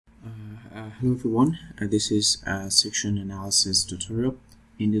Hello everyone, this is a section analysis tutorial.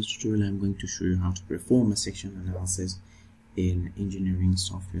 In this tutorial I'm going to show you how to perform a section analysis in engineering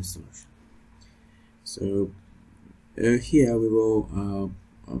software solution. So here we will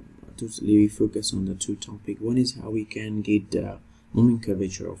totally focus on the two topics. One is how we can get the moment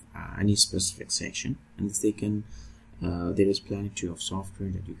curvature of any specific section, and the second there is plenty of software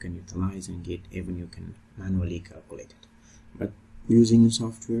that you can utilize and get, even you can manually calculate it. But using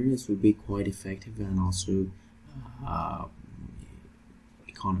software, this will be quite effective and also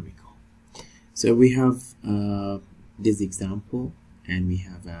economical. So we have this example, and we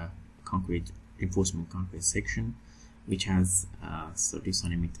have a concrete reinforcement concrete section which has 30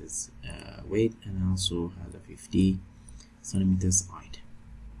 centimeters weight and also has a 50 centimeters height.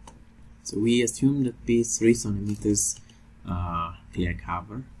 So we assume that base 3 centimeters clear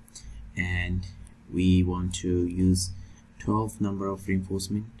cover, and we want to use 12 number of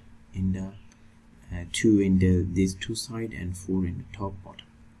reinforcement in the 2 in these two side and 4 in the top bottom.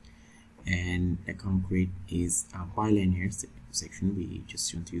 And the concrete is a bilinear section. We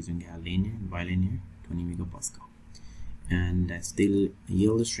just want using a linear and bilinear 20 megapascal, and still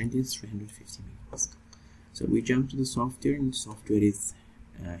yield strength is 350 megapascal. So we jump to the software, and the software is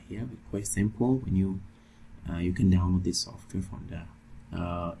here, quite simple. When you can download this software from the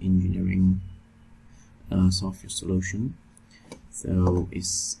engineering software solution. So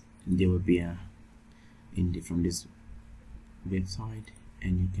there will be from this website,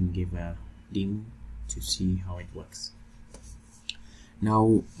 and you can give a demo to see how it works.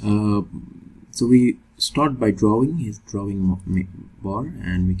 Now so we start by drawing bar,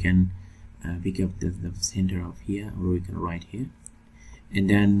 and we can pick up the center of here, or we can write here, and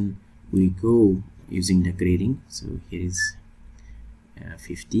then we go using the grading. So here is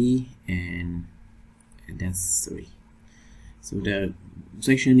 50 and that's 3. So the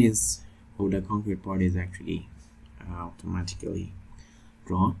section is, or the concrete part is actually automatically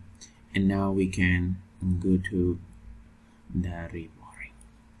drawn, and now we can go to the rebarring.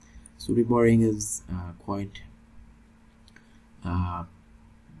 So rebarring is quite a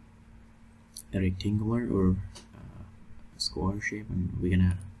rectangular or square shape, and we're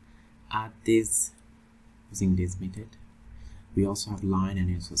gonna add this using this method. We also have line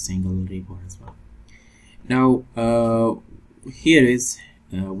and also single rebar as well. Now here is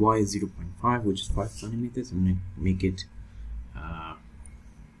y is 0.5, which is 5 centimeters. I'm gonna make it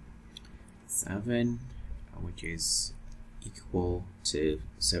 7, which is equal to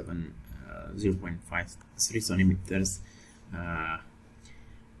 0.53 centimeters,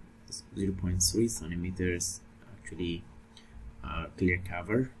 0.3 centimeters actually clear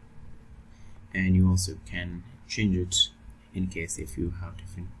cover, and you also can change it in case if you have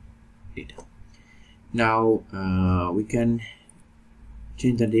different data. Now we can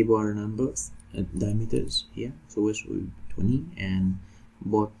change the rebar numbers, diameters here. So it's 20, and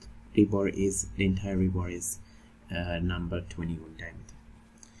both rebar is, the entire rebar is number 21 diameter.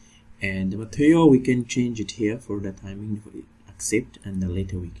 And the material, we can change it here for the timing, accept, and then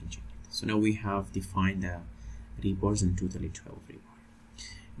later we can change it. So now we have defined the rebars, and totally 12 rebar.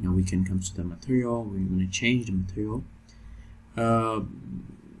 Now we can come to the material. We're going to change the material.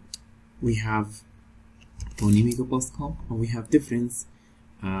 We have 20 megapascal, and we have different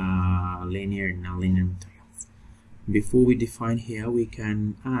linear and nonlinear materials. Before we define here, we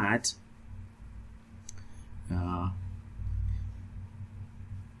can add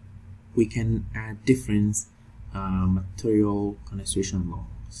different material concentration law.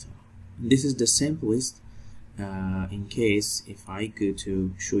 So this is the simplest. In case if I go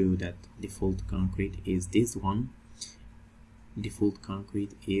to show you that default concrete is this one, default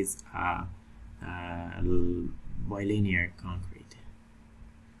concrete is a bilinear concrete.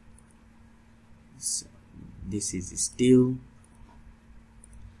 So this is steel,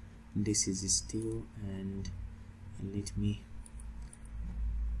 and let me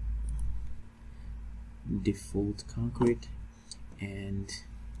default concrete, and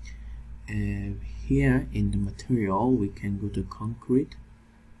here in the material we can go to concrete,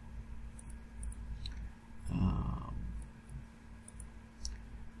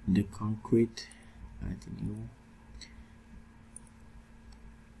 the concrete, new.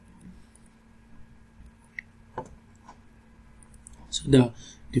 So the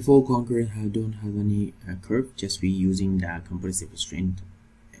default concrete don't have any curve, just we using the compressive strength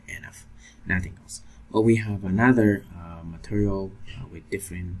enough, nothing else. But we have another material with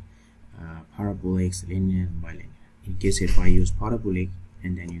different parabolics, linear and bilinear. In case if I use parabolic,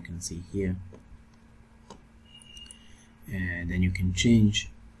 and then you can see here, and then you can change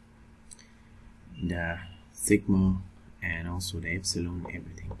the sigma and also the epsilon,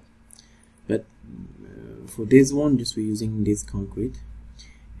 everything. but for this one just we're using this concrete,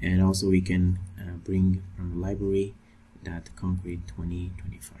 and also we can bring from the library that concrete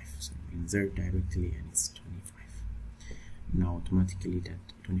 2025. So insert directly and it's 25. Now automatically that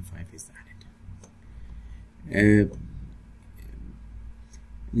 25 is added.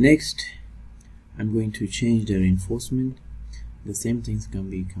 Next I'm going to change the reinforcement. The same things can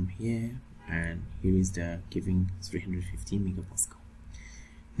be come here, and here is the giving 315 megapascal.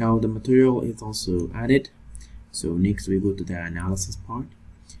 Now the material is also added. So next we go to the analysis part,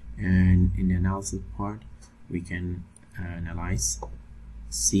 and in the analysis part we can analyze,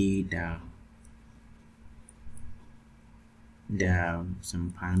 see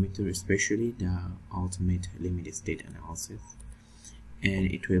some parameter, especially the ultimate limit state analysis,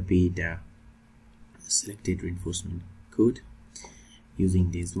 and it will be the selected reinforcement code.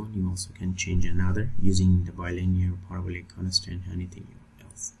 Using this one you also can change another using the bilinear, parabolic, constant, anything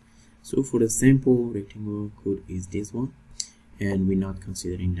else. So for the sample rectangle code is this one, and we're not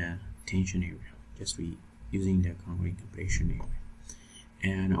considering the tension area, just we using the concrete compression area.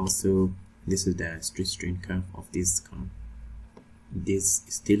 And also this is the stress strain curve of this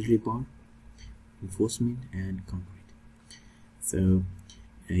steel rebar, reinforcement, and concrete. So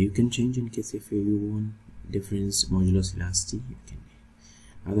you can change in case if you want difference modulus elasticity, you can.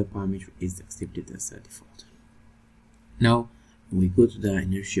 Other parameter is accepted as a default. Now we go to the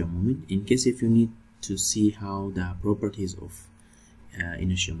inertial moment. In case if you need to see how the properties of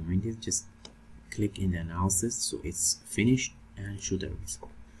inertial moment is, just click in the analysis, so it's finished, and show the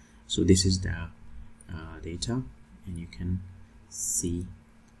result. So this is the data, and you can see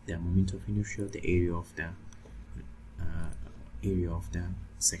the moment of inertia, the area of the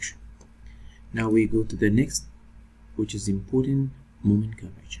section. Now we go to the next, which is important, moment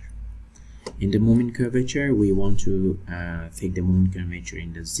curvature. In the moment curvature we want to take the moment curvature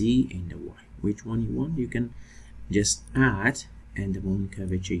in the Z and the Y. Which one you want, you can just add, and the moment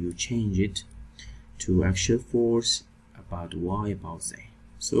curvature you change it to axial force about Y about Z.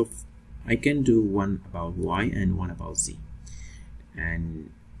 So I can do one about Y and one about Z, and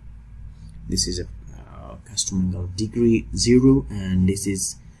this is a custom angle degree 0, and this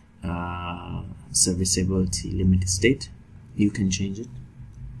is serviceability limit state. You can change it,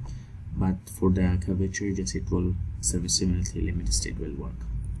 but for the curvature just it will serviceability limit state will work.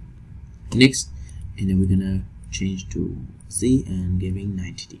 Next, and then we're gonna change to Z and giving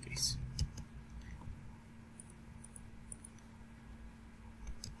 90 degrees.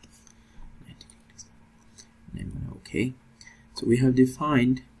 Then okay, so we have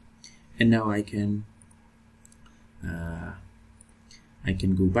defined, and now I can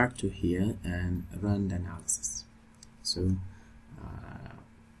go back to here and run the analysis. So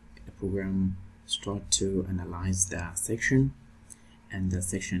the program start to analyze the section, and the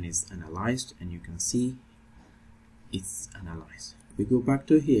section is analyzed, and you can see it's analyzed. We go back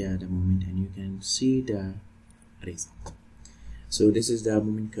to here the moment, and you can see the result. So this is the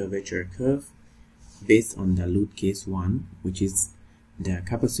moment curvature curve based on the load case 1, which is the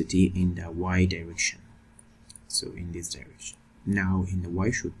capacity in the Y direction. So in this direction. Now in the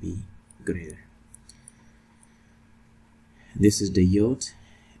Y should be greater. This is the yield,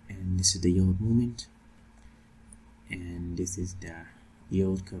 and this is the yield moment, and this is the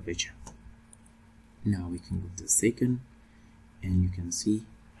yield curvature. Now we can go to the second, and you can see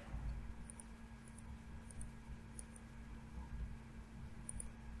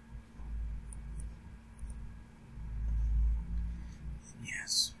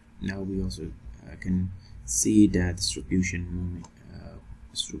yes. Now we also can see the distribution moment,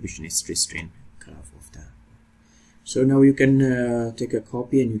 distribution is stress strain curve of the. So now you can take a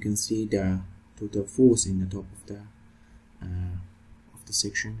copy, and you can see the total force in the top of the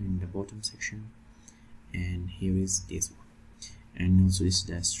section, in the bottom section, and here is this one, and also this is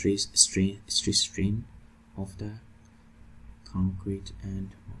the stress strain of the concrete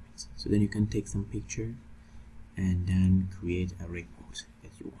and moments. So then you can take some picture and then create a report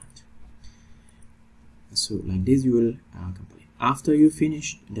that you want. So like this you will complete. After you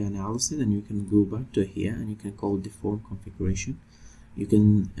finish the analysis, and you can go back to here, and you can call deform configuration. You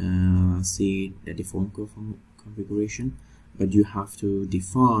can see the deform configuration, but you have to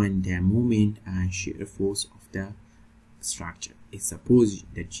define the moment and shear force of the structure. It's suppose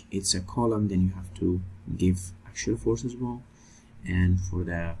that it's a column, then you have to give axial force as well, and for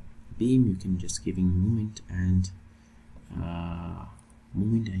the beam you can just giving moment and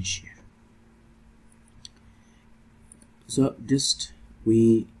shear. So just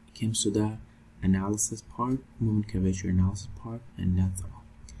we came to the analysis part, moment curvature analysis part, and that's all.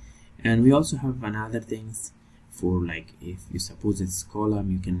 And we also have another things for, like, if you suppose it's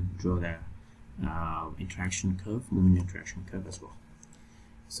column, you can draw the interaction curve, moment interaction curve as well.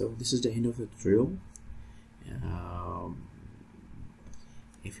 So this is the end of the tutorial.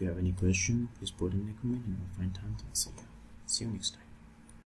 If you have any question, please put in the comment and I'll find time to answer you. See you next time.